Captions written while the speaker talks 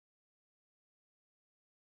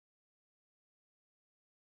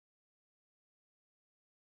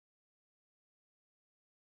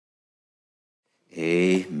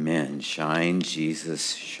Amen. Shine,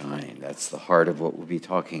 Jesus, shine. That's the heart of what we'll be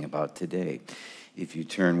talking about today. If you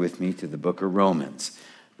turn with me to the book of Romans,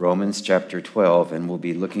 Romans chapter 12, and we'll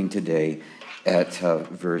be looking today at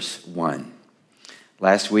verse 1.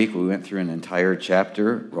 Last week we went through an entire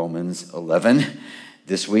chapter, Romans 11.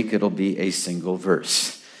 This week it'll be a single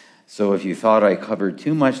verse. So if you thought I covered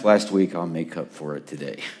too much last week, I'll make up for it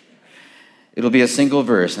today. It'll be a single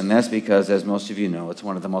verse, and that's because, as most of you know, it's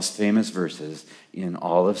one of the most famous verses in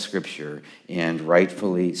all of Scripture, and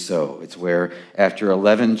rightfully so. It's where, after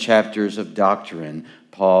 11 chapters of doctrine,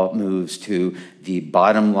 Paul moves to the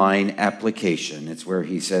bottom line application. It's where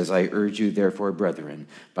he says, I urge you, therefore, brethren,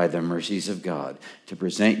 by the mercies of God, to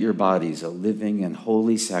present your bodies a living and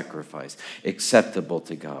holy sacrifice, acceptable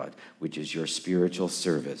to God, which is your spiritual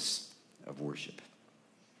service of worship.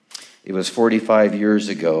 It was 45 years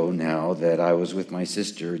ago now that I was with my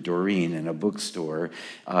sister, Doreen, in a bookstore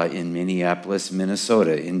in Minneapolis,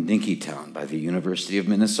 Minnesota, in Dinkytown by the University of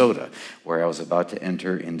Minnesota, where I was about to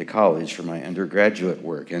enter into college for my undergraduate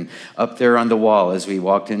work. And up there on the wall, as we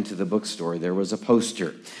walked into the bookstore, there was a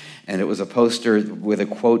poster. And it was a poster with a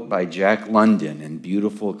quote by Jack London in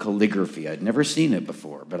beautiful calligraphy. I'd never seen it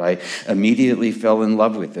before, but I immediately fell in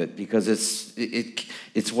love with it because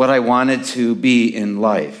it's what I wanted to be in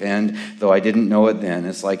life. And though I didn't know it then,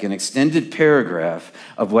 it's like an extended paragraph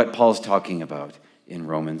of what Paul's talking about in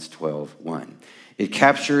Romans 12:1. It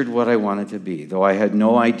captured what I wanted to be, though I had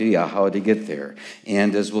no idea how to get there.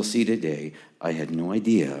 And as we'll see today, I had no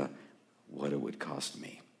idea what it would cost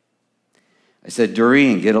me. I said,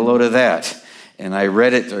 Doreen, get a load of that. And I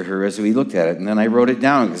read it to her as we looked at it. And then I wrote it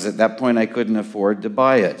down because at that point I couldn't afford to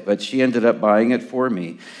buy it. But she ended up buying it for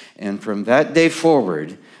me. And from that day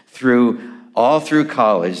forward, all through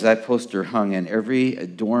college, that poster hung in every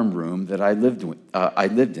dorm room that I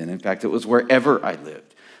lived in. In fact, it was wherever I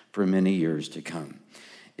lived for many years to come.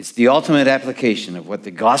 It's the ultimate application of what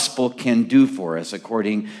the gospel can do for us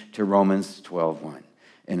according to Romans 12:1.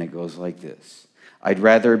 And it goes like this. I'd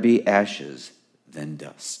rather be ashes than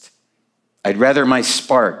dust. I'd rather my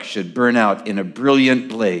spark should burn out in a brilliant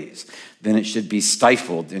blaze than it should be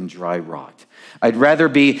stifled in dry rot. I'd rather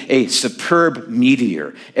be a superb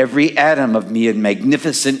meteor, every atom of me in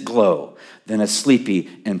magnificent glow, than a sleepy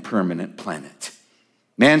and permanent planet.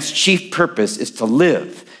 Man's chief purpose is to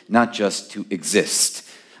live, not just to exist.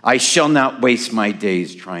 I shall not waste my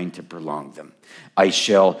days trying to prolong them. I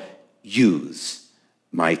shall use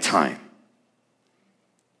my time.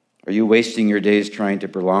 Are you wasting your days trying to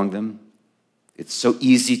prolong them? It's so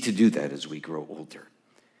easy to do that as we grow older.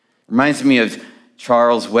 Reminds me of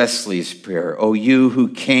Charles Wesley's prayer, O you who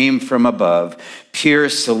came from above, pure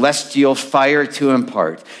celestial fire to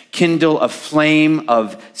impart, kindle a flame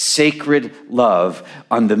of sacred love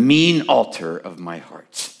on the mean altar of my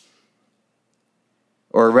heart.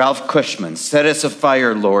 Or Ralph Cushman, set us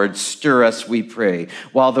afire, Lord, stir us, we pray.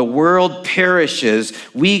 While the world perishes,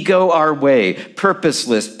 we go our way,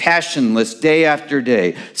 purposeless, passionless, day after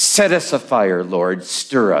day. Set us afire, Lord,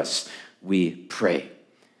 stir us, we pray.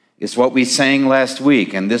 It's what we sang last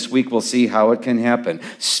week, and this week we'll see how it can happen.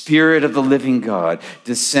 Spirit of the living God,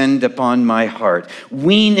 descend upon my heart.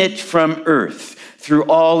 Wean it from earth. Through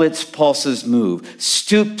all its pulses move.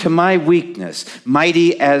 Stoop to my weakness,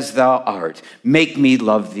 mighty as thou art. Make me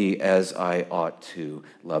love thee as I ought to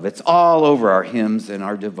love. It's all over our hymns and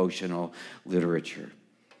our devotional literature.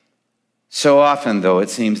 So often, though,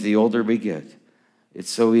 it seems the older we get,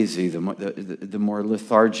 it's so easy, the more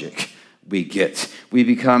lethargic we get. We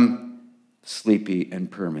become sleepy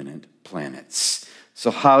and permanent planets.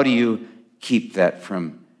 So how do you keep that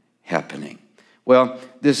from happening? Well,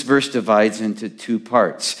 this verse divides into two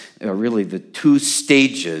parts, really the two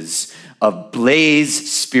stages of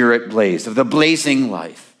spirit blaze, of the blazing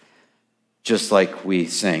life, just like we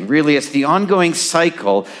sang. Really, it's the ongoing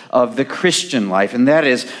cycle of the Christian life, and that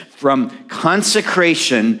is from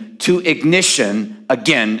consecration to ignition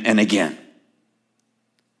again and again.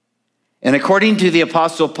 And according to the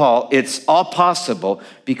Apostle Paul, it's all possible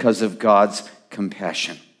because of God's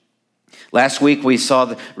compassion. Last week we saw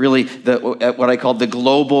what I call the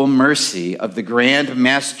global mercy of the Grand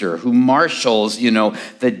Master who marshals,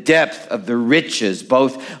 the depth of the riches,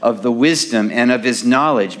 both of the wisdom and of his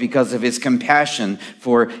knowledge because of his compassion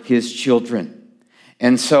for his children.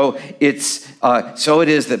 And so it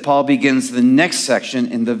is that Paul begins the next section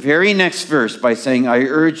in the very next verse by saying, I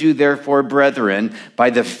urge you therefore, brethren,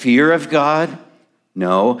 by the fear of God,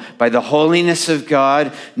 No. By the holiness of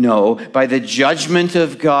God? No. By the judgment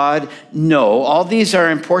of God? No. All these are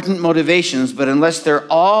important motivations, but unless they're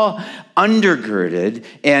all undergirded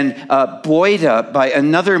and buoyed up by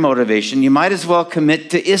another motivation, you might as well commit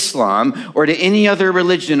to Islam or to any other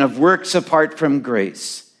religion of works apart from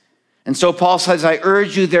grace. And so Paul says, I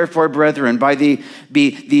urge you, therefore, brethren, by the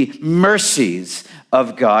mercies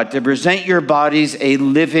of God, to present your bodies a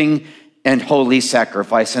living and holy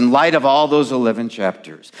sacrifice in light of all those 11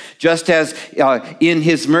 chapters. Just as in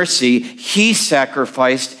his mercy, he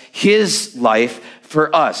sacrificed his life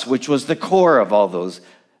for us, which was the core of all those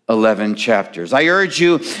 11 chapters. I urge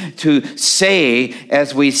you to say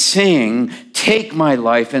as we sing, take my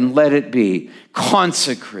life and let it be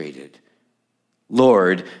consecrated,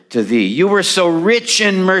 Lord, to thee. You were so rich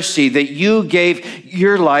in mercy that you gave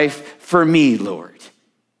your life for me, Lord.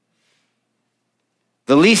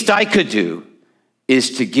 The least I could do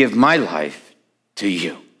is to give my life to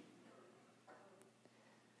you.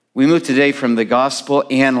 We move today from the gospel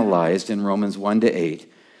analyzed in Romans 1-8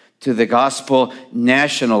 to the gospel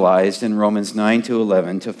nationalized in Romans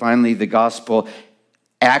 9-11 to finally the gospel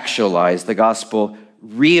actualized, the gospel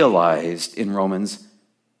realized in Romans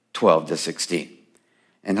 12-16.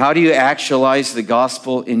 And how do you actualize the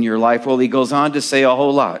gospel in your life? Well, he goes on to say a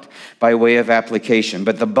whole lot by way of application.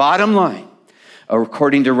 But the bottom line,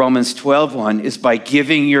 according to Romans 12:1, is by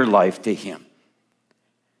giving your life to him.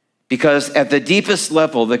 Because at the deepest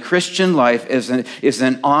level, the Christian life is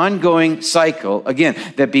an ongoing cycle, again,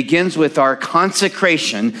 that begins with our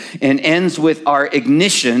consecration and ends with our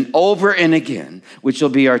ignition over and again, which will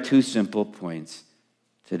be our two simple points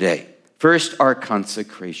today. First, our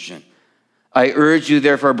consecration. I urge you,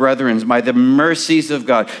 therefore, brethren, by the mercies of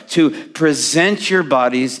God, to present your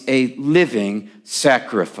bodies a living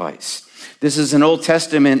sacrifice. This is an Old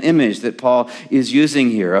Testament image that Paul is using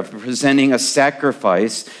here of presenting a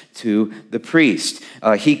sacrifice to the priest.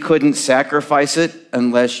 He couldn't sacrifice it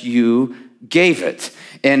unless you gave it.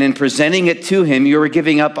 And in presenting it to him, you were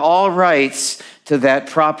giving up all rights to that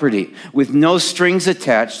property with no strings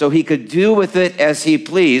attached, so he could do with it as he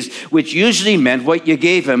pleased, which usually meant what you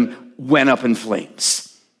gave him went up in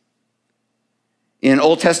flames. In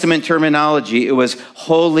Old Testament terminology, it was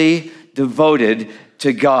wholly devoted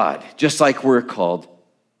to God, just like we're called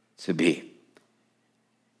to be.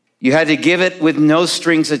 You had to give it with no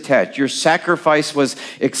strings attached. Your sacrifice was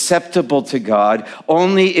acceptable to God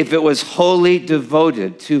only if it was wholly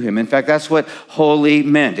devoted to him. In fact, that's what holy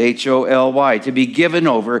meant, H-O-L-Y, to be given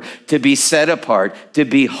over, to be set apart, to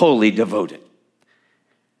be wholly devoted.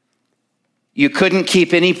 You couldn't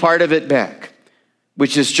keep any part of it back,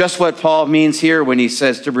 which is just what Paul means here when he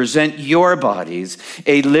says to present your bodies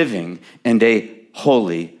a living and a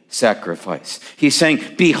holy sacrifice. He's saying,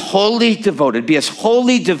 be wholly devoted, be as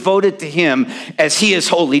wholly devoted to him as he is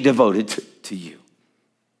wholly devoted to you.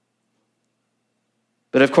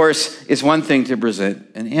 But of course, it's one thing to present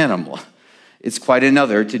an animal. It's quite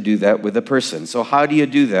another to do that with a person. So how do you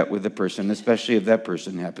do that with a person, especially if that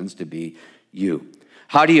person happens to be you?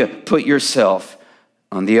 How do you put yourself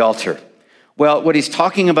on the altar? Well, what he's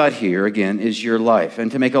talking about here, again, is your life.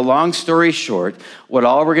 And to make a long story short, what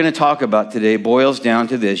all we're going to talk about today boils down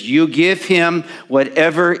to this. You give him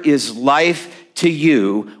whatever is life to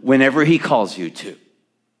you whenever he calls you to.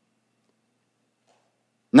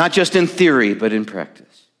 Not just in theory, but in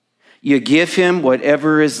practice. You give him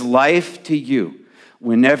whatever is life to you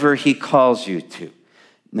whenever he calls you to.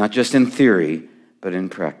 Not just in theory, but in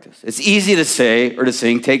practice. It's easy to say or to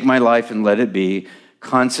sing, take my life and let it be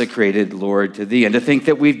consecrated, Lord, to thee, and to think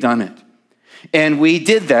that we've done it. And we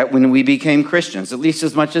did that when we became Christians, at least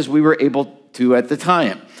as much as we were able to at the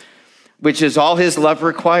time, which is all his love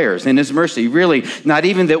requires and his mercy. Really, not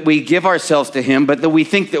even that we give ourselves to him, but that we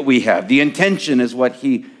think that we have. The intention is what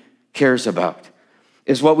he cares about.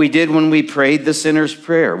 Is what we did when we prayed the sinner's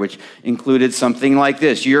prayer, which included something like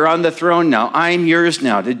this. You're on the throne now. I'm yours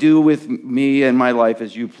now to do with me and my life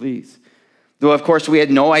as you please. Though, of course, we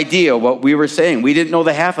had no idea what we were saying. We didn't know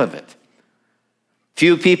the half of it.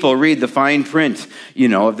 Few people read the fine print,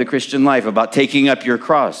 of the Christian life about taking up your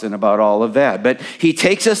cross and about all of that. But he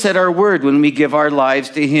takes us at our word when we give our lives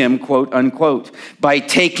to him, quote unquote, by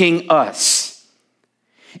taking us.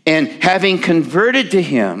 And having converted to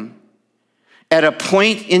him at a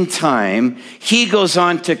point in time, he goes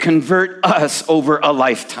on to convert us over a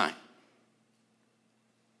lifetime.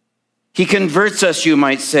 He converts us, you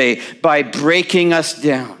might say, by breaking us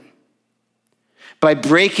down. By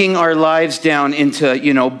breaking our lives down into,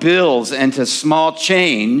 bills and to small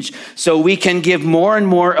change so we can give more and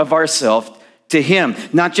more of ourselves to him.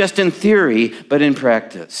 Not just in theory, but in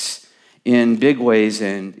practice. In big ways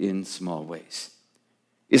and in small ways.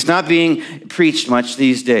 It's not being preached much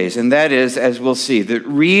these days, and that is, as we'll see, that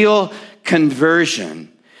real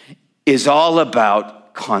conversion is all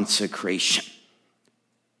about consecration.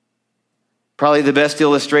 Probably the best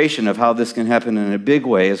illustration of how this can happen in a big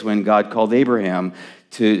way is when God called Abraham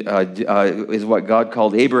is what God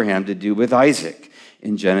called Abraham to do with Isaac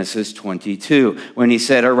in Genesis 22, when he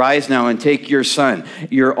said, "Arise now and take your son,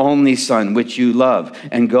 your only son, which you love,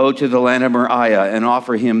 and go to the land of Moriah and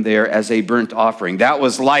offer him there as a burnt offering." That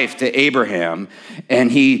was life to Abraham,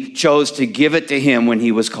 and he chose to give it to him when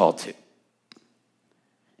he was called to.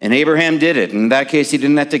 And Abraham did it. In that case, he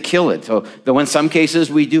didn't have to kill it, though in some cases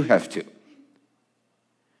we do have to.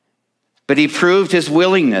 But he proved his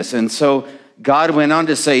willingness, and so God went on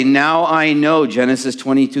to say, "Now I know," Genesis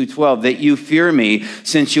 22:12, "that you fear me,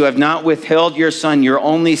 since you have not withheld your son, your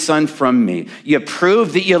only son, from me. You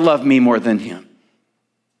prove that you love me more than him."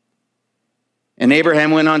 And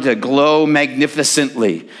Abraham went on to glow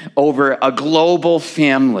magnificently over a global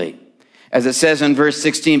family. As it says in verse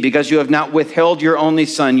 16, "Because you have not withheld your only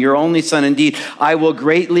son, indeed, I will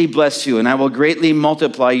greatly bless you, and I will greatly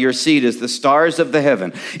multiply your seed as the stars of the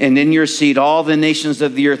heaven. And in your seed, all the nations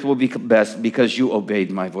of the earth will be blessed, because you obeyed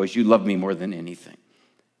my voice." You love me more than anything.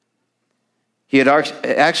 He had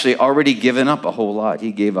actually already given up a whole lot.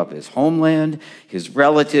 He gave up his homeland, his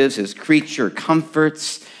relatives, his creature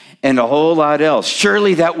comforts, and a whole lot else.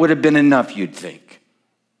 Surely that would have been enough, you'd think.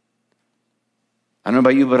 I don't know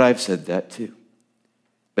about you, but I've said that too.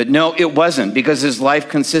 But no, it wasn't, because his life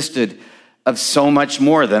consisted of so much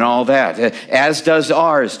more than all that, as does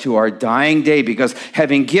ours to our dying day, because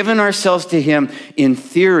having given ourselves to him in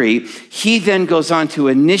theory, he then goes on to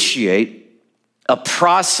initiate a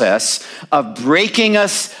process of breaking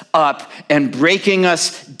us up and breaking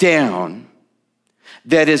us down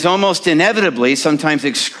that is almost inevitably, sometimes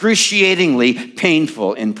excruciatingly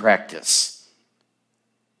painful in practice.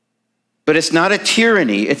 But it's not a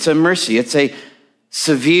tyranny, it's a mercy. It's a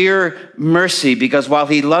severe mercy, because while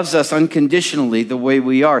he loves us unconditionally the way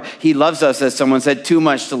we are, he loves us, as someone said, too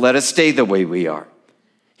much to let us stay the way we are.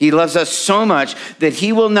 He loves us so much that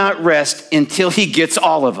he will not rest until he gets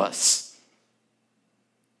all of us.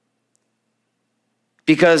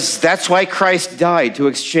 Because that's why Christ died, to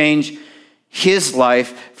exchange his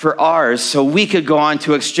life for ours, so we could go on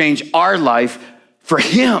to exchange our life for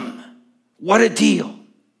him. What a deal.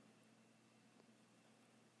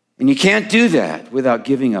 And you can't do that without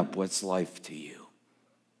giving up what's life to you.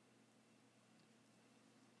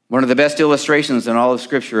 One of the best illustrations in all of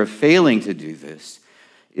Scripture of failing to do this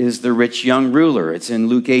is the rich young ruler. It's in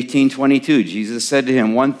Luke 18:22. Jesus said to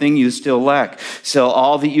him, "One thing you still lack. Sell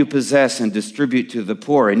all that you possess and distribute to the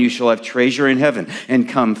poor, and you shall have treasure in heaven, and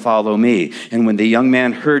come follow me." And when the young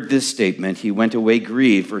man heard this statement, he went away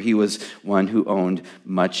grieved, for he was one who owned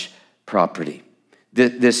much property.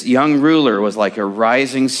 This young ruler was like a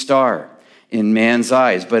rising star in man's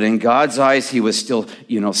eyes, but in God's eyes, he was still,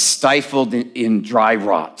 stifled in dry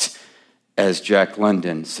rot, as Jack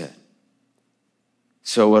London said.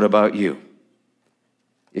 So what about you?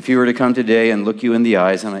 If he were to come today and look you in the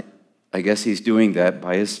eyes, and I guess he's doing that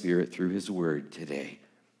by his Spirit through his word today,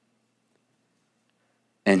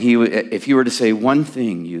 and if he were to say one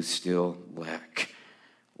thing you still lack,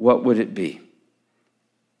 what would it be?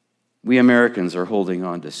 We Americans are holding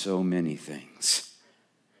on to so many things.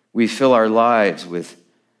 We fill our lives with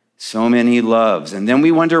so many loves, and then we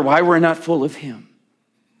wonder why we're not full of him.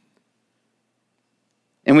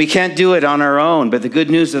 And we can't do it on our own, but the good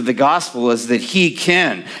news of the gospel is that he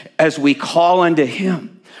can, as we call unto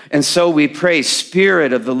him. And so we pray,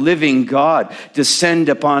 "Spirit of the living God, descend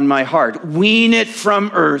upon my heart. Wean it from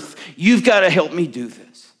earth. You've got to help me do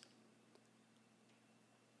this.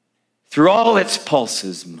 Through all its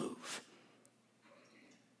pulses, move."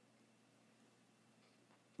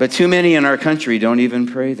 But too many in our country don't even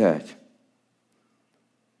pray that.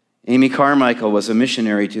 Amy Carmichael was a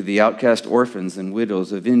missionary to the outcast orphans and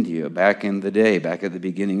widows of India back in the day, back at the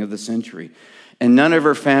beginning of the century. And none of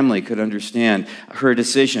her family could understand her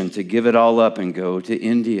decision to give it all up and go to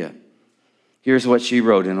India. Here's what she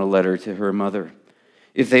wrote in a letter to her mother.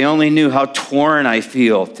 "If they only knew how torn I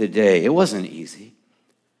feel today." It wasn't easy.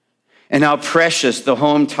 "And how precious the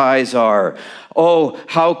home ties are. Oh,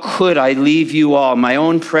 how could I leave you all, my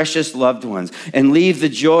own precious loved ones, and leave the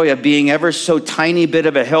joy of being ever so tiny bit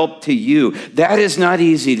of a help to you. That is not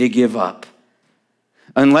easy to give up,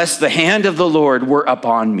 unless the hand of the Lord were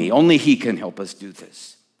upon me." Only he can help us do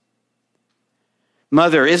this.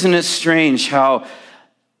 Mother, isn't it strange how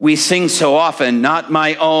we sing so often, "Not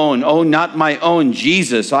my own, oh, not my own,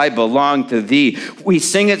 Jesus, I belong to thee." We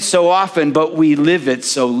sing it so often, but we live it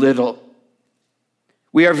so little.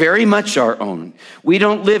 We are very much our own. We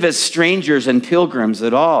don't live as strangers and pilgrims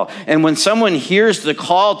at all. And when someone hears the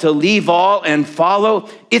call to leave all and follow,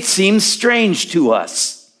 it seems strange to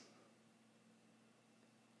us.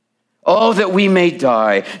 Oh, that we may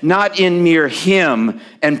die, not in mere hymn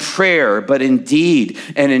and prayer, but in deed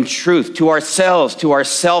and in truth, to ourselves, to our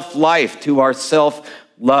self-life, to our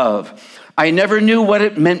self-love. I never knew what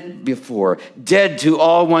it meant before. Dead to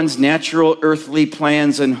all one's natural earthly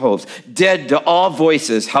plans and hopes. Dead to all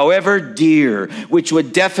voices, however dear, which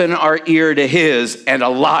would deafen our ear to his, and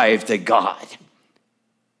alive to God.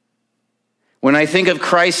 When I think of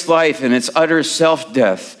Christ's life and its utter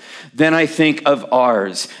self-death, then I think of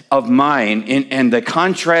ours, of mine, and the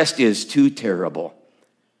contrast is too terrible.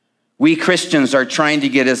 We Christians are trying to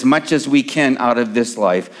get as much as we can out of this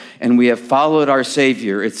life, and we have followed our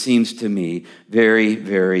Savior, it seems to me, very,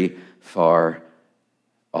 very far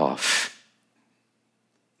off.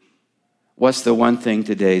 What's the one thing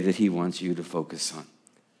today that he wants you to focus on?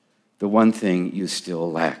 The one thing you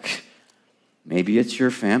still lack. Maybe it's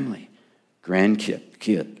your family,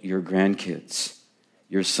 your grandkids,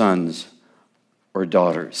 your sons or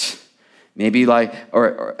daughters. Maybe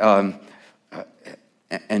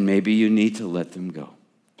and maybe you need to let them go.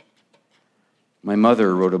 My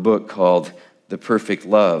mother wrote a book called The Perfect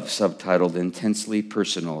Love, subtitled Intensely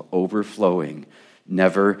Personal, Overflowing,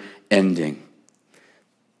 Never Ending.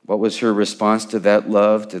 What was her response to that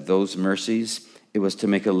love, to those mercies? It was to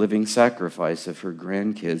make a living sacrifice of her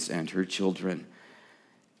grandkids and her children.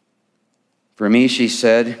 For me, she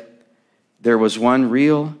said, there was one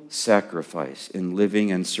real sacrifice in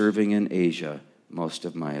living and serving in Asia most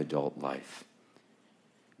of my adult life.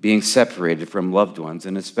 Being separated from loved ones,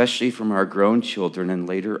 and especially from our grown children and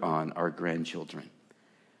later on our grandchildren.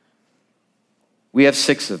 We have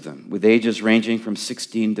 6 of them, with ages ranging from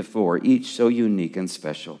 16 to 4, each so unique and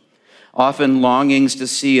special. Often longings to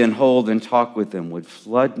see and hold and talk with them would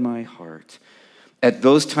flood my heart. At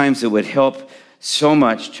those times, it would help so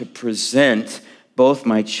much to present both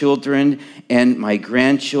my children and my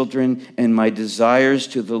grandchildren and my desires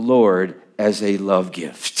to the Lord as a love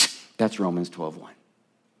gift. That's Romans 12:1.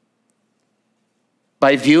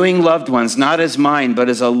 By viewing loved ones not as mine, but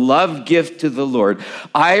as a love gift to the Lord,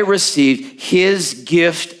 I received his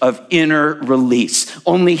gift of inner release.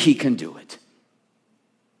 Only he can do it.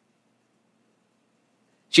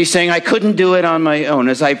 She's saying, I couldn't do it on my own.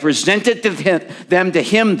 As I presented them to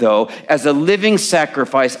him, though, as a living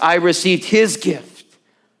sacrifice, I received his gift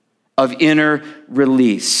of inner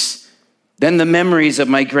release. Then the memories of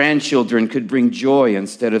my grandchildren could bring joy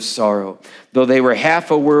instead of sorrow. Though they were half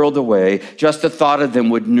a world away, just the thought of them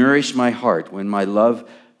would nourish my heart when my love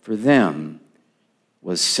for them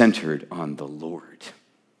was centered on the Lord.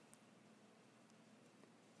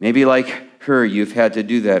 Maybe like her, you've had to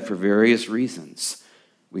do that for various reasons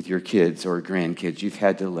with your kids or grandkids. You've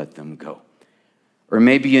had to let them go. Or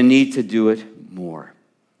maybe you need to do it more.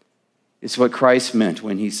 It's what Christ meant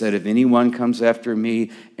when he said, if anyone comes after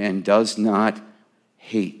me and does not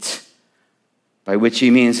hate, by which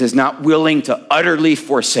he means is not willing to utterly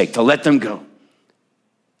forsake, to let them go.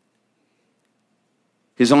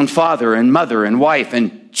 His own father and mother and wife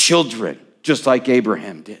and children, just like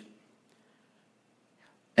Abraham did.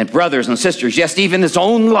 And brothers and sisters, yes, even his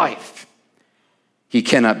own life. He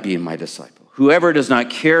cannot be my disciple. Whoever does not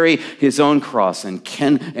carry his own cross and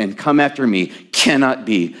come after me cannot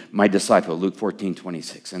be my disciple. Luke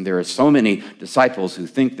 14:26. And there are so many disciples who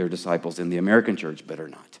think they're disciples in the American church, but are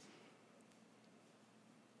not.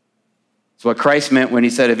 It's what Christ meant when he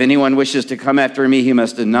said, if anyone wishes to come after me, he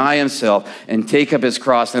must deny himself and take up his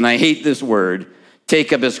cross. And I hate this word,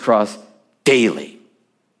 take up his cross daily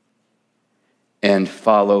and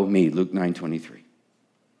follow me. Luke 9:23.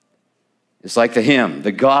 It's like the hymn,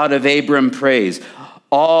 the God of Abram praise,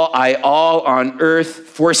 all on earth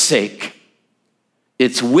forsake,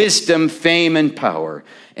 its wisdom, fame, and power,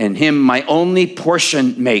 and him my only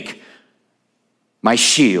portion make, my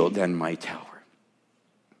shield and my tower.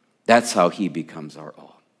 That's how he becomes our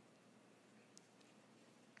all.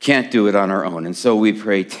 Can't do it on our own, and so we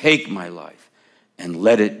pray, take my life and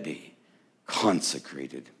let it be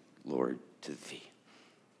consecrated, Lord, to thee.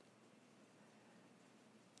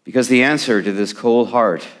 Because the answer to this cold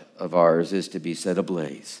heart of ours is to be set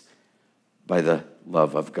ablaze by the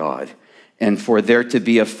love of God. And for there to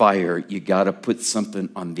be a fire, you got to put something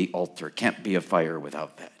on the altar. Can't be a fire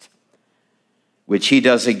without that. Which he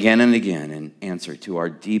does again and again in answer to our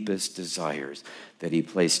deepest desires that he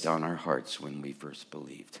placed on our hearts when we first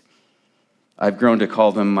believed. I've grown to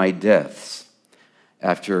call them my deaths,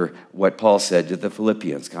 after what Paul said to the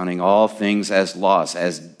Philippians, counting all things as loss,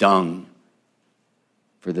 as dung,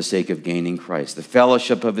 for the sake of gaining Christ, the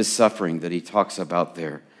fellowship of his suffering that he talks about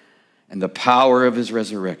there, and the power of his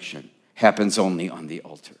resurrection happens only on the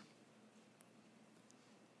altar.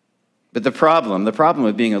 But the problem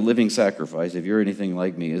with being a living sacrifice, if you're anything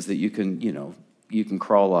like me, is that you can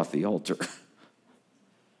crawl off the altar.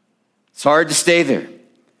 It's hard to stay there.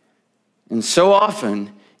 And so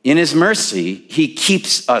often, in his mercy, he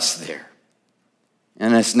keeps us there.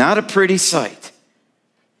 And it's not a pretty sight.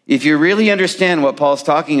 If you really understand what Paul's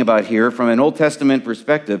talking about here from an Old Testament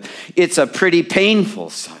perspective, it's a pretty painful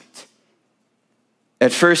sight.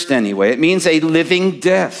 At first, anyway, it means a living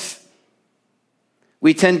death.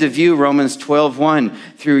 We tend to view Romans 12:1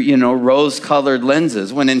 through, rose-colored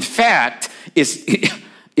lenses, when in fact,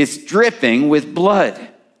 it's dripping with blood.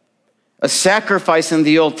 A sacrifice in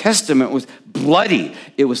the Old Testament was bloody.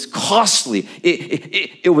 It was costly.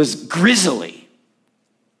 It was grisly.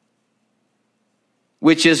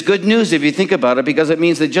 Which is good news if you think about it, because it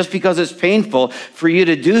means that just because it's painful for you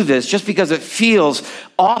to do this, just because it feels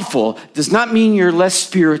awful, does not mean you're less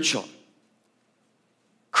spiritual.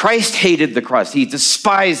 Christ hated the cross. He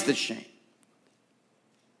despised the shame.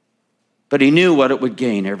 But he knew what it would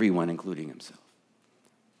gain everyone, including himself.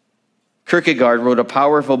 Kierkegaard wrote a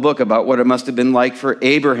powerful book about what it must have been like for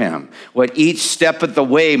Abraham, what each step of the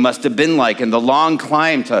way must have been like, and the long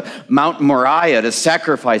climb to Mount Moriah to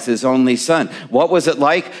sacrifice his only son. What was it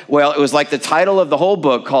like? Well, it was like the title of the whole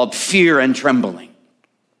book, called Fear and Trembling.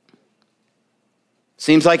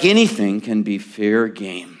 Seems like anything can be fair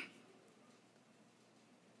game.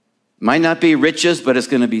 Might not be riches, but it's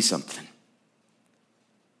going to be something.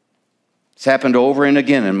 It's happened over and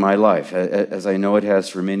again in my life, as I know it has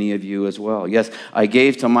for many of you as well. Yes, I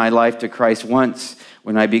gave my life to Christ once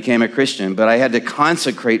when I became a Christian, but I had to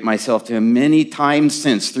consecrate myself to him many times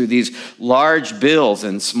since through these large bills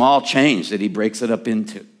and small change that he breaks it up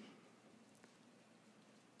into.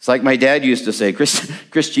 It's like my dad used to say,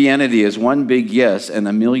 Christianity is one big yes and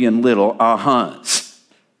a million little uh-huhs.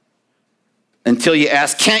 Until you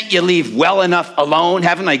ask, can't you leave well enough alone?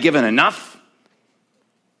 Haven't I given enough?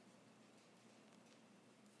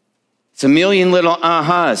 It's a million little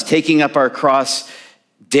uh-huhs taking up our cross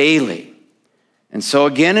daily. And so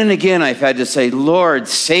again and again, I've had to say, Lord,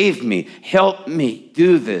 save me, help me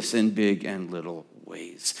do this in big and little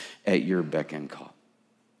ways at your beck and call.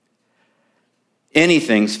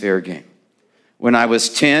 Anything's fair game. When I was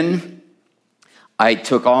 10, I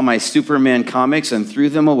took all my Superman comics and threw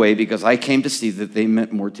them away because I came to see that they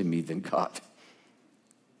meant more to me than God.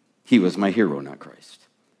 He was my hero, not Christ.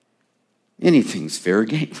 Anything's fair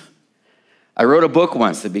game. I wrote a book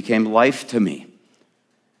once that became life to me.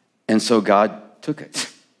 And so God took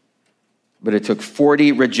it. But it took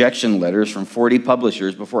 40 rejection letters from 40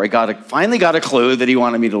 publishers before I finally got a clue that he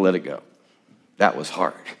wanted me to let it go. That was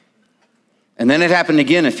hard. And then it happened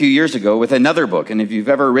again a few years ago with another book. And if you've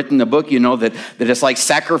ever written a book, you know that it's like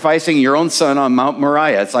sacrificing your own son on Mount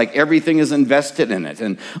Moriah. It's like everything is invested in it.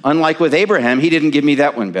 And unlike with Abraham, he didn't give me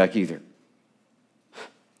that one back either.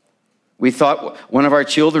 We thought one of our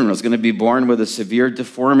children was going to be born with a severe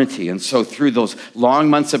deformity. And so through those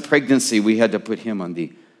long months of pregnancy, we had to put him on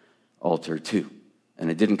the altar too.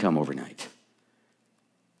 And it didn't come overnight.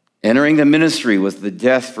 Entering the ministry was the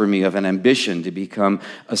death for me of an ambition to become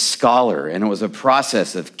a scholar. And it was a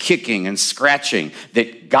process of kicking and scratching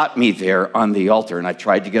that got me there on the altar. And I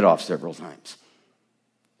tried to get off several times.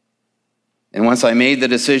 And once I made the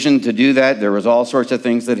decision to do that, there was all sorts of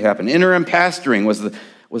things that happened. Interim pastoring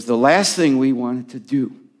was the last thing we wanted to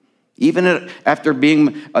do. Even after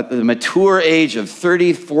being at the mature age of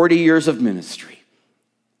 30, 40 years of ministry.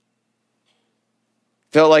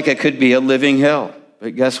 Felt like it could be a living hell.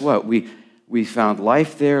 But guess what? We found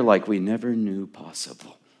life there like we never knew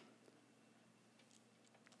possible.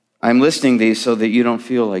 I'm listing these so that you don't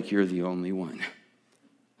feel like you're the only one.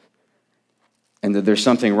 And that there's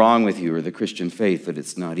something wrong with you or the Christian faith, that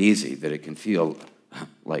it's not easy, that it can feel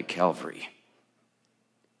like Calvary.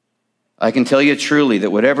 I can tell you truly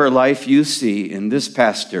that whatever life you see in this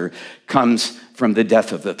pastor comes from the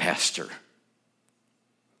death of the pastor.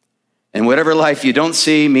 And whatever life you don't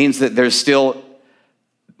see means that there's still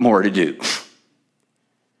more to do.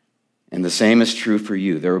 And the same is true for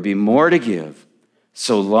you. There will be more to give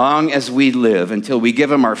so long as we live, until we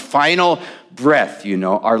give him our final breath,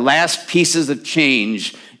 our last pieces of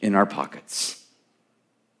change in our pockets.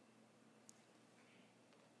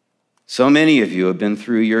 So many of you have been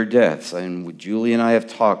through your deaths, and Julie and I have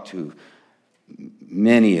talked to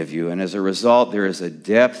many of you, and as a result, there is a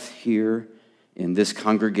depth here in this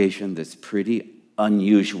congregation that's pretty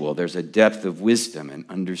unusual. There's a depth of wisdom and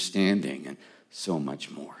understanding and so much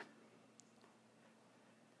more.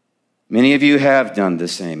 Many of you have done the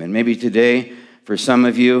same. And maybe today, for some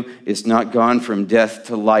of you, it's not gone from death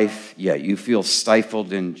to life yet. You feel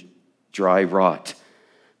stifled in dry rot.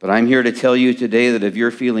 But I'm here to tell you today that if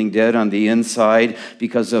you're feeling dead on the inside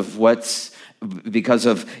because you've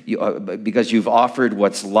offered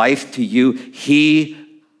what's life to you, he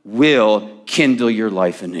will kindle your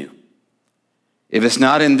life anew. If it's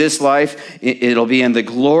not in this life, it'll be in the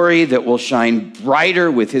glory that will shine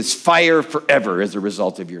brighter with his fire forever as a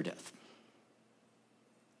result of your death.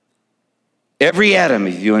 Every atom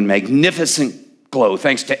of you in magnificent glow,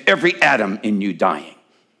 thanks to every atom in you dying.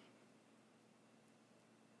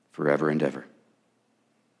 Forever and ever.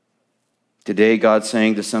 Today, God's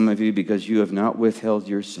saying to some of you, because you have not withheld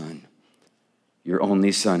your son, your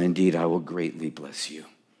only son, indeed, I will greatly bless you.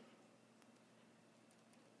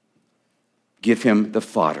 Give him the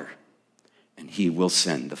fodder, and he will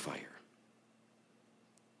send the fire.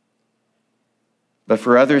 But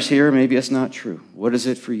for others here, maybe it's not true. What is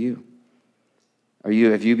it for you?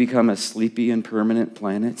 Have you become a sleepy and permanent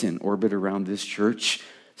planet in orbit around this church,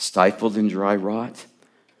 stifled in dry rot?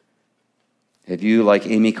 Have you, like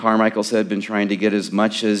Amy Carmichael said, been trying to get as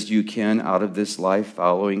much as you can out of this life,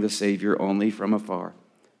 following the Savior only from afar?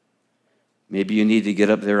 Maybe you need to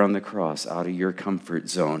get up there on the cross, out of your comfort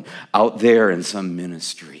zone, out there in some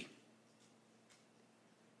ministry.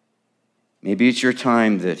 Maybe it's your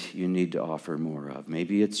time that you need to offer more of.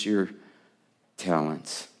 Maybe it's your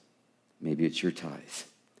talents. Maybe it's your tithe.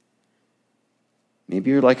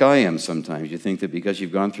 Maybe you're like I am sometimes. You think that because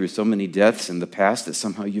you've gone through so many deaths in the past that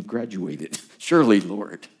somehow you've graduated. Surely,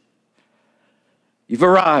 Lord, you've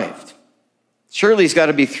arrived. Surely he's got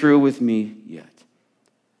to be through with me yet.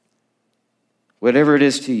 Whatever it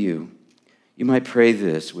is to you, you might pray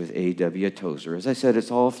this with A.W. Tozer. As I said,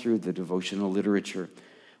 it's all through the devotional literature.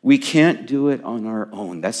 We can't do it on our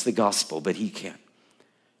own. That's the gospel, but he can.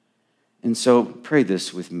 And so pray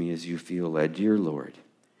this with me as you feel led. Dear Lord,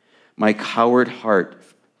 my coward heart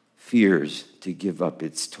fears to give up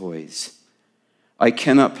its toys. I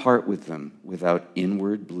cannot part with them without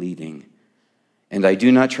inward bleeding. And I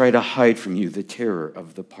do not try to hide from you the terror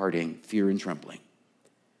of the parting, fear and trembling.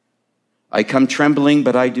 I come trembling,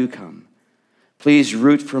 but I do come. Please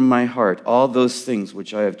root from my heart all those things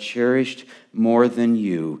which I have cherished more than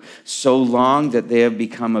you, so long that they have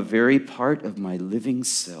become a very part of my living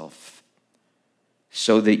self,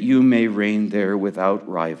 so that you may reign there without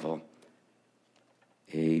rival.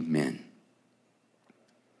 Amen.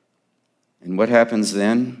 And what happens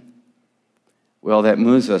then? Well, that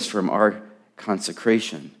moves us from our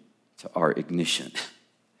consecration to our ignition.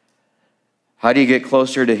 How do you get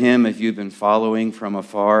closer to him if you've been following from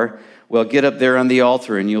afar? Well, get up there on the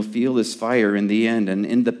altar and you'll feel his fire in the end. And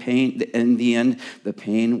in the end, the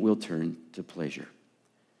pain will turn to pleasure.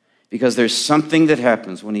 Because there's something that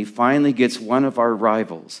happens when he finally gets one of our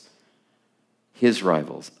rivals, his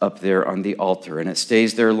rivals, up there on the altar. And it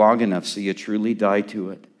stays there long enough so you truly die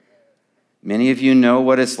to it. Many of you know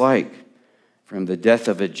what it's like. From the death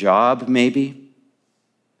of a job, maybe,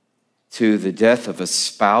 to the death of a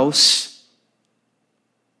spouse,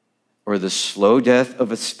 or the slow death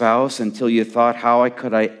of a spouse, until you thought, how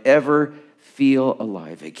could I ever feel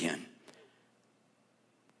alive again?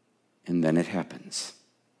 And then it happens.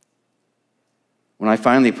 When I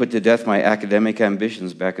finally put to death my academic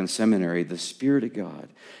ambitions back in seminary, the Spirit of God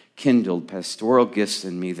kindled pastoral gifts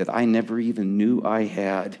in me that I never even knew I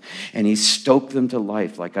had, and he stoked them to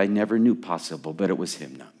life like I never knew possible, but it was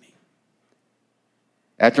him, not me.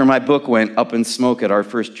 After my book went up in smoke at our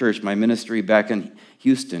first church, my ministry back in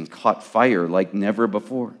Houston caught fire like never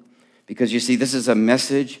before. Because you see, this is a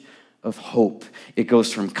message of hope. It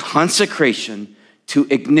goes from consecration to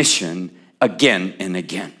ignition again and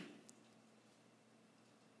again.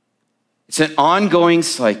 It's an ongoing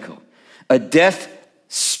cycle, a death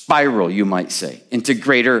spiral, you might say, into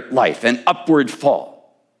greater life, an upward fall.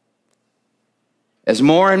 As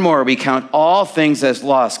more and more we count all things as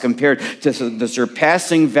lost compared to the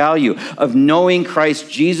surpassing value of knowing Christ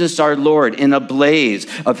Jesus our Lord in a blaze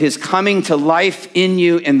of his coming to life in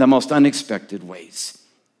you in the most unexpected ways.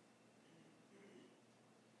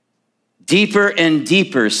 Deeper and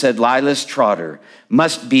deeper, said Lilas Trotter,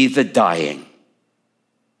 must be the dying.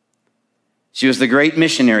 She was the great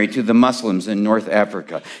missionary to the Muslims in North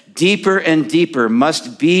Africa. Deeper and deeper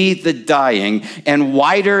must be the dying, and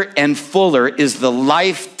wider and fuller is the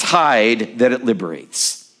life tide that it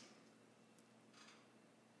liberates.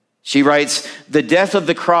 She writes, the death of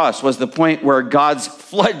the cross was the point where God's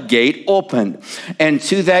floodgate opened. And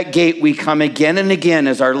to that gate we come again and again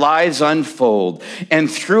as our lives unfold. And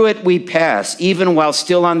through it we pass, even while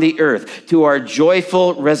still on the earth, to our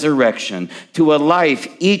joyful resurrection, to a life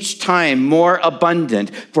each time more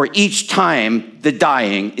abundant, for each time the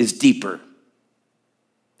dying is deeper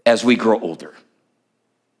as we grow older.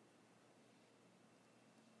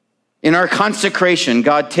 In our consecration,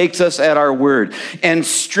 God takes us at our word and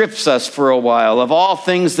strips us for a while of all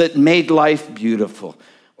things that made life beautiful,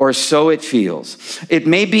 or so it feels. It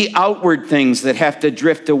may be outward things that have to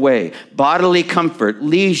drift away, bodily comfort,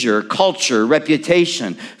 leisure, culture,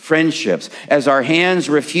 reputation, friendships, as our hands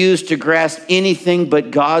refuse to grasp anything but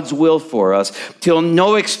God's will for us, till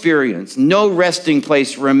no experience, no resting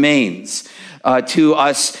place remains to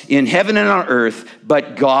us in heaven and on earth,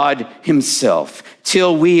 but God himself,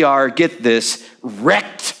 till we are, get this,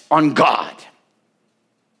 wrecked on God.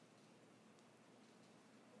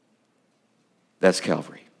 That's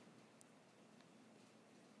Calvary.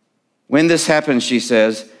 When this happens, she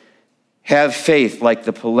says, have faith like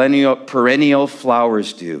the perennial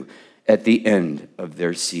flowers do at the end of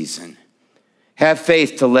their season. Have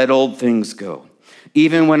faith to let old things go.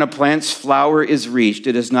 Even when a plant's flower is reached,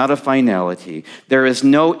 it is not a finality. There is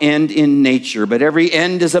no end in nature, but every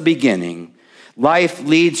end is a beginning. Life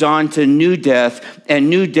leads on to new death, and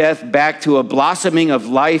new death back to a blossoming of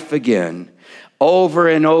life again. Over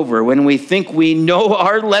and over, when we think we know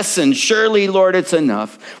our lesson, surely, Lord, it's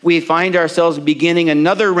enough, we find ourselves beginning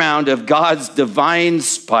another round of God's divine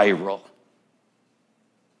spiral.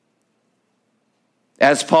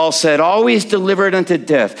 As Paul said, always delivered unto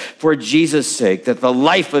death for Jesus' sake, that the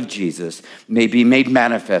life of Jesus may be made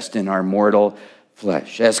manifest in our mortal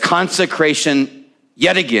flesh. As consecration,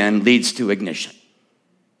 yet again, leads to ignition.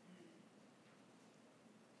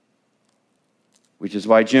 Which is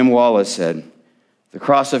why Jim Wallace said, the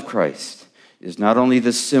cross of Christ is not only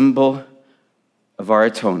the symbol of our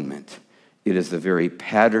atonement, it is the very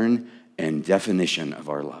pattern and definition of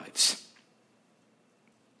our lives.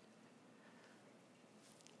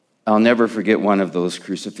 I'll never forget one of those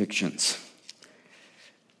crucifixions.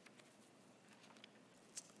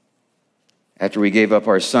 After we gave up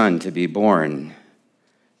our son to be born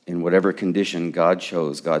in whatever condition God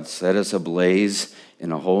chose, God set us ablaze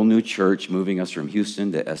in a whole new church, moving us from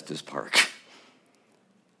Houston to Estes Park.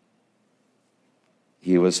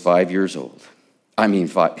 He was 5 years old.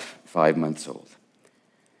 Five months old.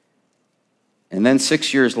 And then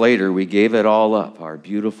 6 years later, we gave it all up, our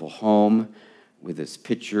beautiful home, with its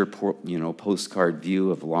picture, postcard view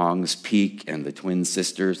of Long's Peak and the Twin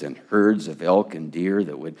Sisters and herds of elk and deer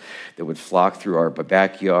that would flock through our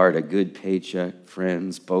backyard, a good paycheck,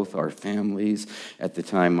 friends, both our families. At the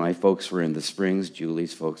time, my folks were in the Springs.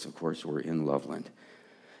 Julie's folks, of course, were in Loveland.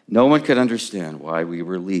 No one could understand why we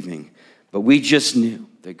were leaving, but we just knew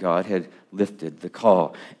that God had lifted the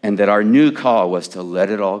call and that our new call was to let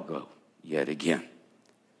it all go yet again.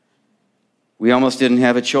 We almost didn't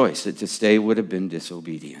have a choice. That to stay would have been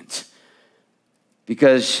disobedience.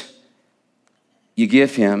 Because you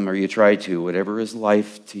give him, or you try to, whatever is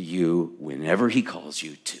life to you whenever he calls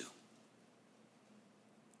you to.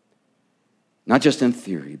 Not just in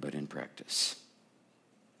theory, but in practice.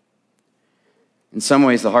 In some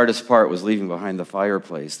ways, the hardest part was leaving behind the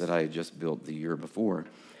fireplace that I had just built the year before.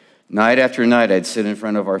 Night after night, I'd sit in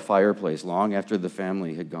front of our fireplace long after the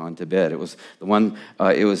family had gone to bed. It was the one,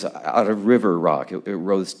 it was out of river rock. It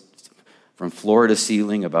rose from floor to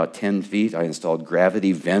ceiling about 10 feet. I installed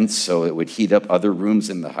gravity vents so it would heat up other rooms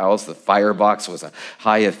in the house. The firebox was a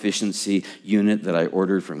high-efficiency unit that I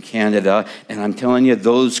ordered from Canada. And I'm telling you,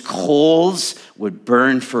 those coals would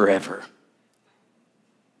burn forever.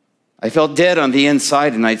 I felt dead on the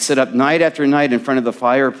inside, and I'd sit up night after night in front of the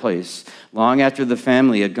fireplace long after the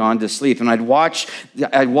family had gone to sleep. And I'd watch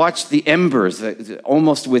the embers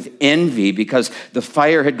almost with envy because the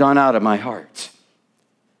fire had gone out of my heart.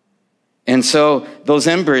 And so those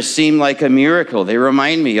embers seem like a miracle. They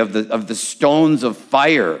remind me of the stones of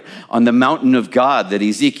fire on the mountain of God that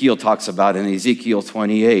Ezekiel talks about in Ezekiel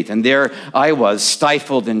 28. And there I was,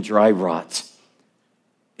 stifled in dry rot.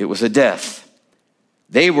 It was a death.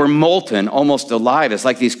 They were molten, almost alive. It's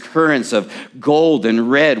like these currents of gold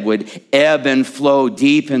and red would ebb and flow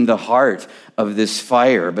deep in the heart of this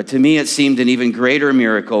fire. But to me, it seemed an even greater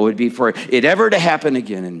miracle would be for it ever to happen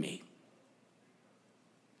again in me.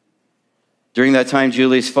 During that time,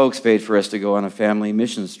 Julie's folks paid for us to go on a family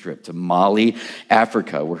missions trip to Mali,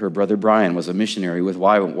 Africa, where her brother Brian was a missionary with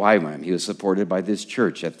YWAM. He was supported by this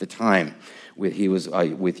church at the time. He was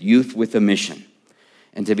with Youth with a Mission.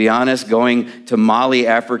 And to be honest, going to Mali,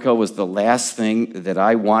 Africa was the last thing that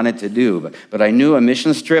I wanted to do. But I knew a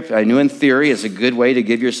mission trip, I knew in theory, is a good way to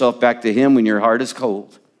give yourself back to Him when your heart is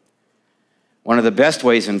cold. One of the best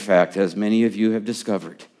ways, in fact, as many of you have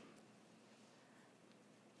discovered.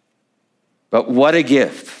 But what a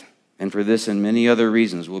gift. And for this and many other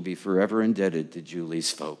reasons, we'll be forever indebted to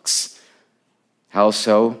Julie's folks. How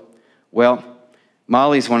so? Well,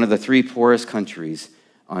 Mali is one of the 3 poorest countries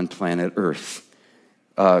on planet Earth.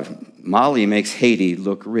 Mali makes Haiti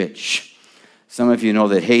look rich. Some of you know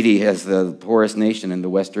that Haiti has the poorest nation in the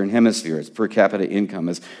Western Hemisphere. Its per capita income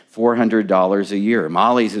is $400 a year.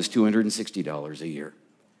 Mali's is $260 a year.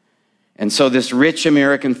 And so this rich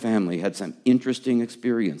American family had some interesting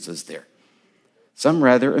experiences there. Some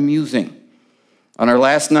rather amusing. On our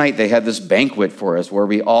last night, they had this banquet for us where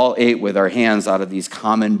we all ate with our hands out of these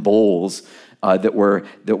common bowls that were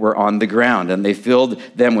on the ground, and they filled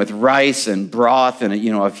them with rice and broth and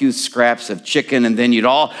a few scraps of chicken, and then you'd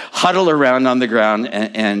all huddle around on the ground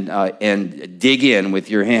and dig in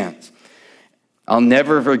with your hands. I'll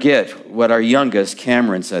never forget what our youngest,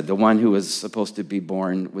 Cameron, said, the one who was supposed to be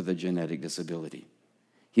born with a genetic disability.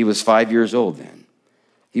 He was 5 years old then.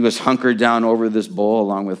 He was hunkered down over this bowl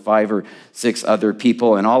along with 5 or 6 other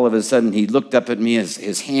people, and all of a sudden he looked up at me,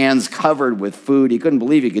 his hands covered with food. He couldn't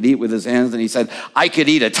believe he could eat with his hands, and he said, "I could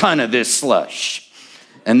eat a ton of this slush."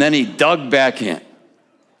 And then he dug back in.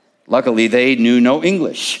 Luckily, they knew no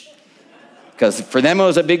English, because for them it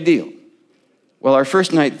was a big deal. Well, our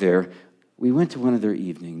first night there, we went to one of their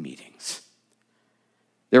evening meetings.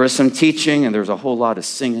 There was some teaching, and there was a whole lot of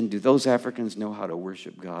singing. Do those Africans know how to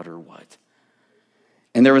worship God or what?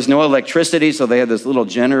 And there was no electricity, so they had this little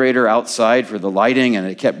generator outside for the lighting, and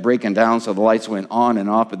it kept breaking down, so the lights went on and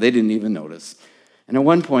off, but they didn't even notice. And at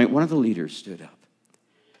one point, one of the leaders stood up.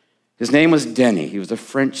 His name was Denny. He was a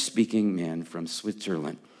French-speaking man from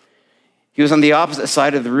Switzerland. He was on the opposite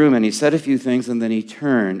side of the room, and he said a few things, and then he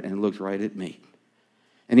turned and looked right at me.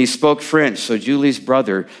 And he spoke French, so Julie's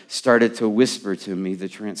brother started to whisper to me the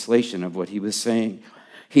translation of what he was saying.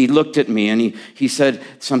 He looked at me, and he said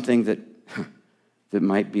something that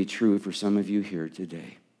might be true for some of you here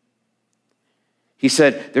today. He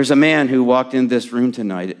said, "There's a man who walked in this room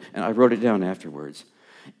tonight," and I wrote it down afterwards,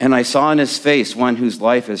 "and I saw in his face one whose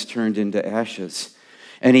life has turned into ashes,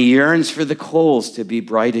 and he yearns for the coals to be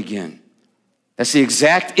bright again." That's the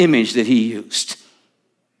exact image that he used,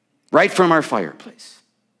 right from our fireplace.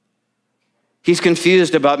 He's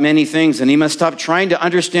confused about many things, and he must stop trying to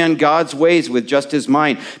understand God's ways with just his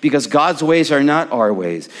mind, because God's ways are not our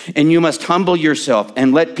ways. And you must humble yourself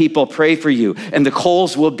and let people pray for you, and the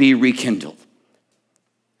coals will be rekindled.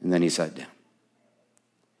 And then he sat down.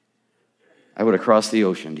 I would have crossed the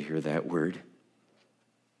ocean to hear that word.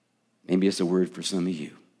 Maybe it's a word for some of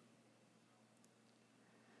you.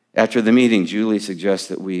 After the meeting, Julie suggests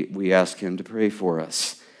that we ask him to pray for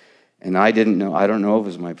us. And I don't know if it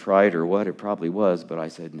was my pride or what, it probably was, but I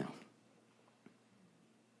said no.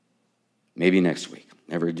 Maybe next week.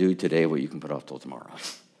 Never do today what you can put off till tomorrow,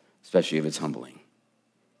 especially if it's humbling.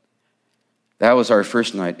 That was our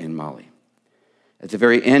first night in Mali. At the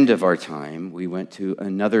very end of our time, we went to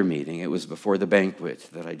another meeting. It was before the banquet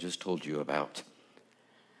that I just told you about.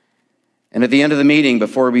 And at the end of the meeting,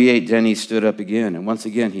 before we ate, Denny stood up again, and once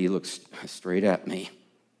again he looked straight at me.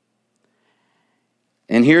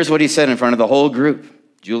 And here's what he said in front of the whole group,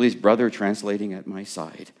 Julie's brother translating at my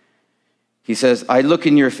side. He says, "I look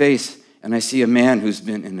in your face and I see a man who's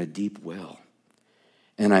been in a deep well."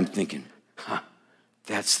 And I'm thinking,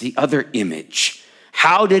 that's the other image.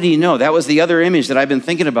 How did he know? That was the other image that I've been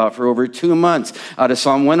thinking about for over 2 months out of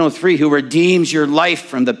Psalm 103, who redeems your life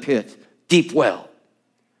from the pit, deep well.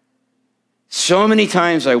 So many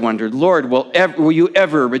times I wondered, Lord, will you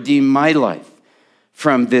ever redeem my life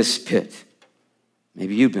from this pit?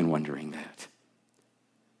 Maybe you've been wondering that.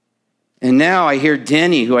 And now I hear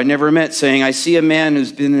Denny, who I never met, saying, "I see a man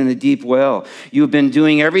who's been in a deep well. You've been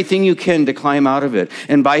doing everything you can to climb out of it.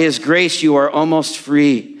 And by his grace, you are almost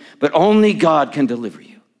free. But only God can deliver you."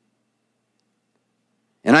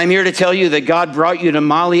 And I'm here to tell you that God brought you to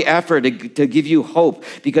Mali, Africa to give you hope,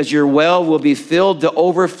 because your well will be filled to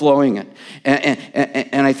overflowing.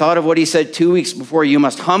 And I thought of what he said 2 weeks before. You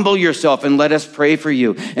must humble yourself and let us pray for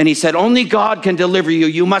you. And he said, only God can deliver you.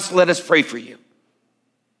 You must let us pray for you.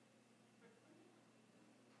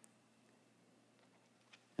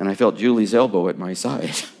 And I felt Julie's elbow at my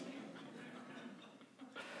side.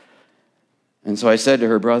 And so I said to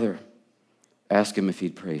her brother, ask him if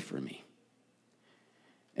he'd pray for me.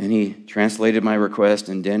 And he translated my request,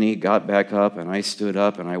 and Denny got back up, and I stood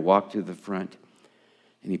up, and I walked to the front,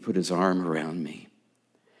 and he put his arm around me.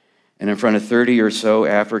 and in front of 30 or so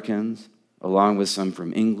Africans, along with some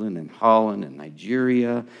from England and Holland and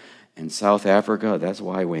Nigeria and South Africa, that's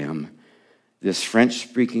YWAM, this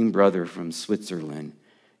French-speaking brother from Switzerland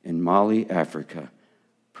in Mali, Africa,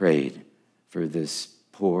 prayed for this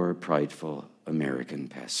poor, prideful American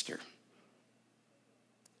pastor.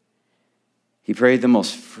 He prayed the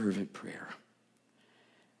most fervent prayer.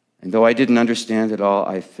 And though I didn't understand it all,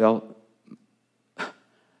 I felt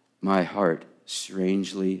my heart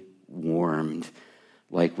strangely warmed,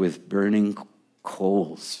 like with burning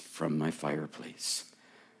coals from my fireplace,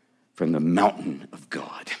 from the mountain of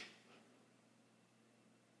God.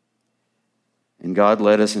 And God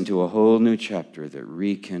led us into a whole new chapter that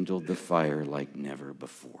rekindled the fire like never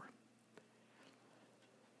before.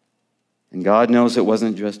 And God knows it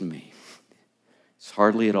wasn't just me. It's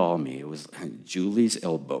hardly at all me. It was Julie's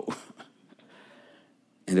elbow.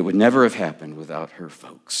 And it would never have happened without her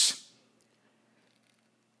folks.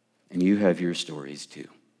 And you have your stories too.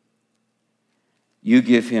 You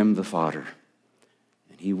give him the fodder,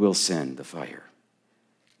 and he will send the fire.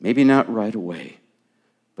 Maybe not right away,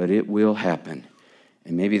 but it will happen.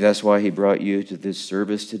 And maybe that's why he brought you to this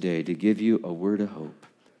service today, to give you a word of hope,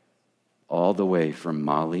 all the way from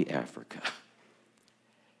Mali, Africa.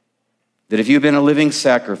 That if you've been a living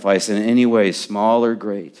sacrifice in any way, small or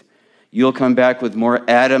great, you'll come back with more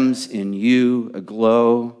atoms in you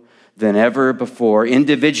aglow than ever before,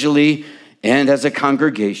 individually and as a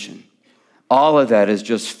congregation. All of that is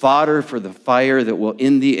just fodder for the fire that will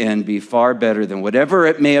in the end be far better than whatever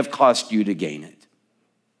it may have cost you to gain it.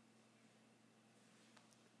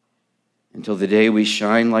 Until the day we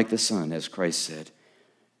shine like the sun, as Christ said,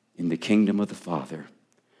 in the kingdom of the Father,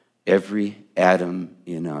 every atom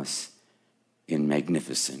in us in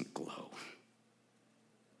magnificent glow.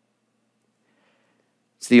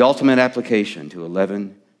 It's the ultimate application to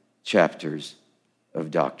 11 chapters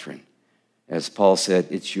of doctrine. As Paul said,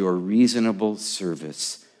 it's your reasonable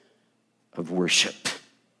service of worship.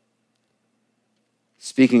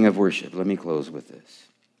 Speaking of worship, let me close with this.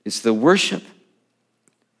 It's the worship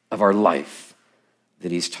of our life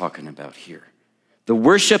that he's talking about here. The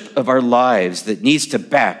worship of our lives that needs to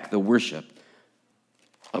back the worship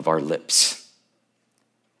of our lips.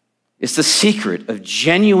 It's the secret of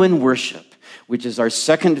genuine worship, which is our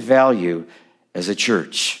second value as a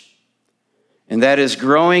church. And that is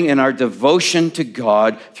growing in our devotion to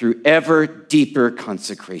God through ever deeper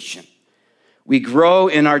consecration. We grow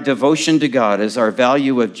in our devotion to God, as our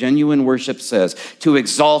value of genuine worship says, to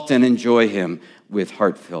exalt and enjoy him with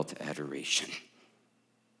heartfelt adoration.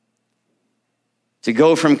 To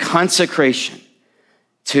go from consecration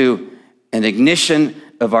to an ignition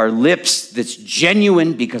of our lips that's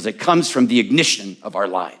genuine because it comes from the ignition of our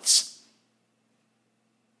lives.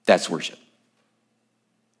 That's worship.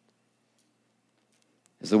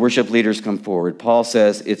 As the worship leaders come forward, Paul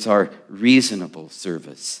says it's our reasonable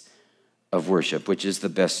service of worship, which is the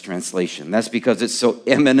best translation. That's because it's so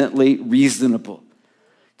eminently reasonable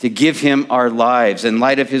to give him our lives in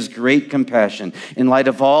light of his great compassion, in light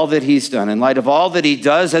of all that he's done, in light of all that he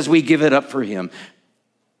does as we give it up for him.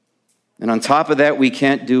 And on top of that, we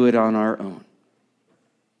can't do it on our own.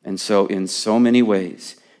 And so in so many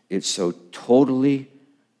ways, it's so totally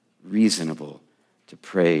reasonable to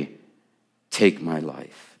pray, take my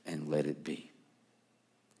life and let it be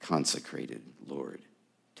consecrated, Lord,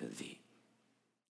 to thee.